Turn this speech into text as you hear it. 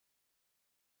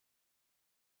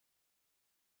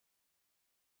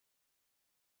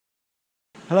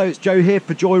Hello, it's Joe here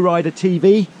for Joyrider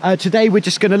TV. Today we're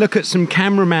just going to look at some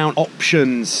camera mount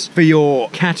options for your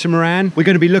catamaran. We're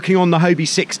going to be looking on the Hobie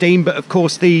 16, but of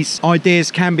course these ideas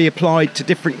can be applied to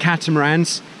different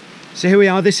catamarans. So here we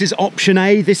are, this is option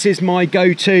A. This is my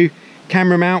go-to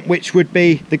camera mount, which would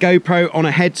be the GoPro on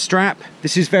a head strap.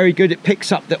 This is very good, it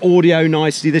picks up the audio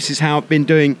nicely. This is how I've been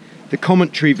doing the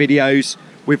commentary videos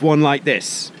with one like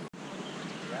this.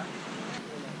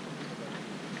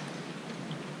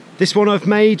 This one I've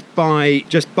made by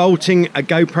just bolting a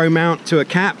GoPro mount to a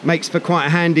cap. Makes for quite a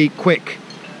handy, quick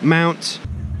mount.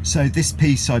 So this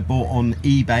piece I bought on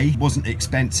eBay, wasn't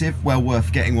expensive, well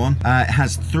worth getting one. It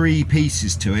has 3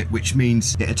 pieces to it, which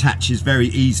means it attaches very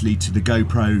easily to the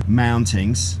GoPro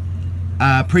mountings.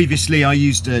 Previously I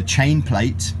used a chain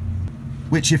plate,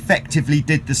 which effectively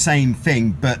did the same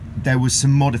thing, but there was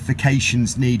some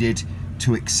modifications needed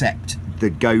to accept the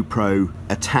GoPro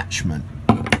attachment.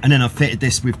 And then I fitted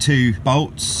this with 2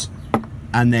 bolts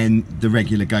and then the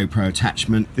regular GoPro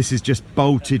attachment. This is just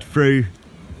bolted through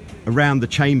around the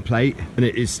chain plate and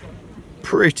it is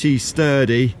pretty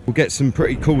sturdy. We'll get some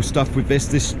pretty cool stuff with this.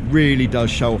 This really does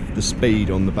show off the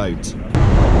speed on the boat.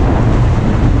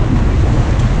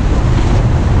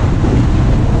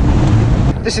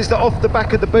 This is off the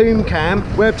back of the boom cam,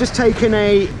 where I've just taken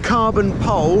a carbon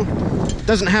pole.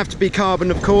 Doesn't have to be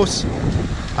carbon, of course.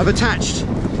 I've attached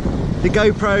the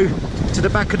GoPro to the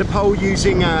back of the pole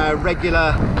using a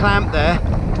regular clamp there.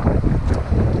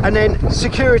 And then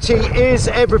security is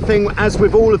everything, as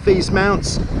with all of these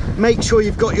mounts. Make sure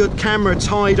you've got your camera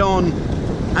tied on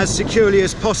as securely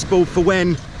as possible for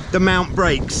when the mount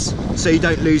breaks, so you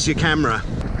don't lose your camera.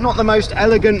 Not the most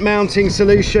elegant mounting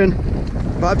solution,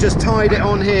 but I've just tied it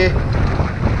on here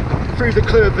through the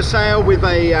clew of the sail with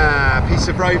a piece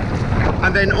of rope,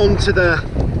 and then onto the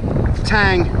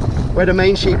tang where the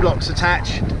main sheet blocks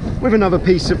attach with another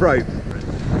piece of rope.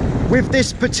 With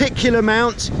this particular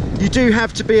mount, you do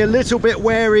have to be a little bit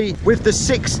wary with the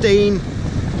 16,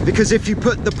 because if you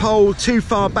put the pole too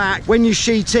far back, when you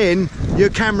sheet in,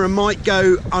 your camera might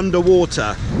go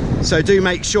underwater. So do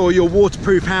make sure your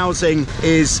waterproof housing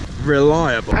is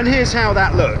reliable. And here's how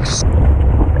that looks.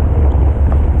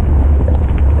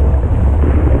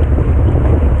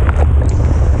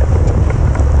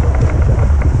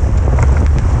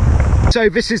 So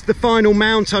this is the final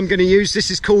mount I'm going to use. This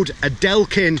is called a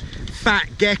Delkin Fat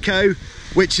Gecko,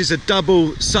 which is a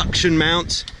double suction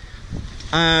mount.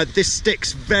 This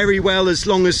sticks very well as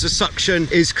long as the suction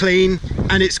is clean,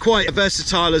 and it's quite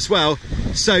versatile as well.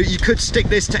 So you could stick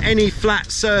this to any flat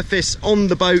surface on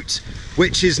the boat,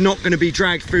 which is not going to be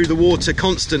dragged through the water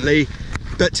constantly.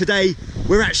 But today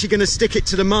we're actually going to stick it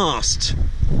to the mast.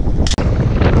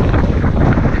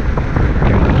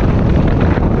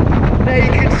 There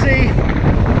you can see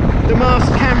the mast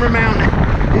camera mount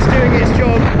is doing its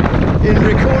job in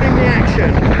recording the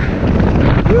action.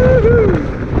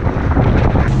 Woohoo!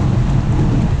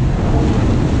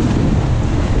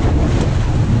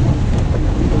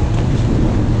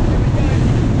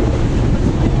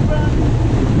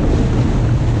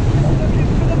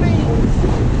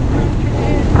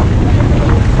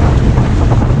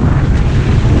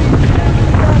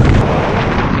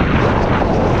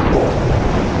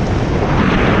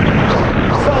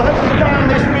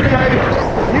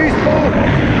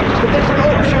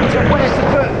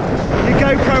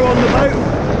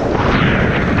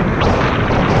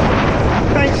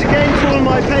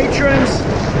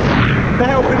 For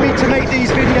helping me to make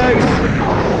these videos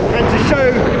and to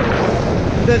show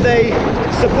that they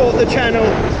support the channel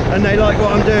and they like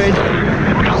what I'm doing.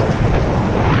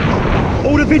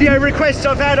 All the video requests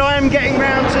I've had, I am getting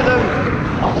round to them.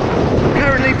 I'm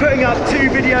currently putting up 2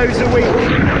 videos a week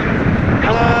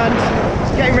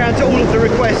and getting round to all of the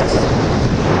requests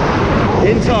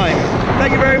in time.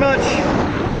 Thank you very much.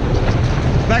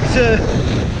 Back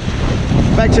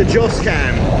to Joss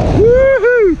Cam. Woohoo!